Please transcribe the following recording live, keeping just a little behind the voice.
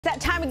that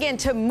time again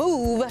to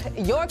move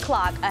your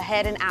clock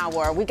ahead an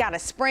hour. We got a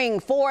spring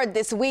forward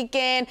this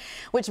weekend,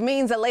 which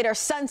means a later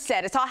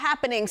sunset. It's all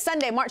happening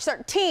Sunday, March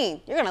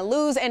 13th. You're going to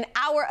lose an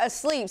hour of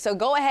sleep. So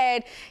go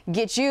ahead,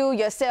 get you,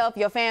 yourself,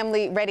 your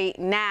family ready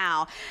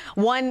now.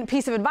 One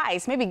piece of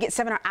advice, maybe get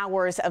 7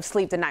 hours of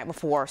sleep the night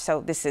before.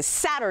 So this is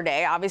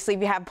Saturday. Obviously, if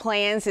you have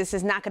plans, this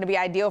is not going to be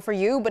ideal for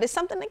you, but it's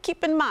something to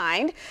keep in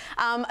mind.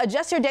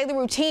 Adjust your daily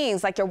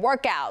routines, like your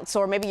workouts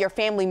or maybe your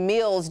family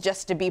meals,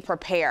 just to be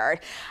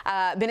prepared.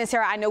 Ben and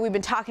Sarah, I know we've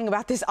been talking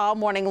about this all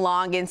morning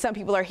long, and some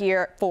people are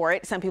here for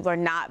it, some people are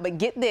not. But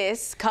get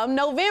this, come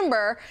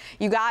November,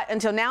 you got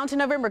until now to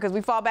November, because we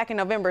fall back in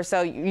November,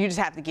 so you just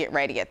have to get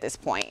ready at this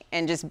point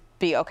and just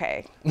be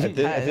okay. At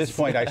this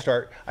point, I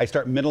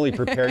start mentally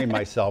preparing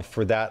myself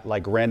for that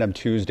like random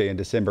Tuesday in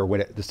December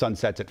when the sun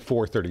sets at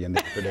 4:30 in the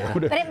afternoon.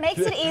 But it makes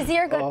it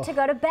easier to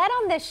go to bed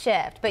on this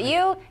shift. But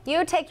you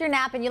take your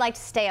nap and you like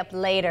to stay up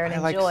later and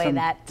enjoy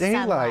that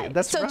sunlight.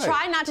 That's so right.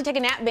 Try not to take a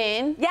nap,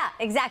 Ben. Yeah,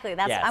 exactly.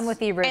 I'm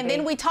with you, Ruby. And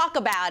then we talk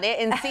about it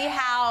and see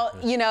how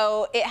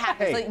it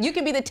happens. Hey. So you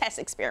can be the test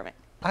experiment.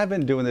 I've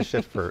been doing this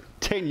shift for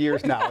 10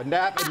 years now. A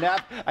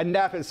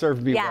nap has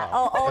served me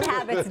well. Yeah, old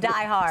habits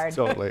die hard.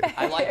 Totally.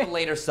 I like the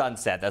later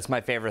sunset. That's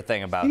my favorite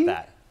thing about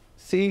that.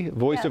 See,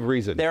 voice of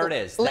reason. There it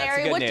is.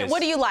 Larry, That's good news.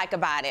 what do you like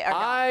about it?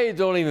 I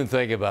don't even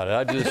think about it.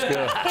 I just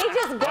go. He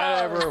just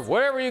goes.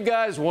 Whatever you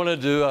guys want to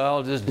do,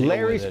 I'll just deal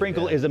Larry with it.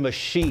 Sprinkle is a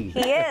machine.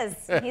 He is.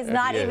 He's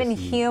not even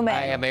human.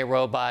 I am a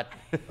robot.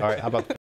 All right, how about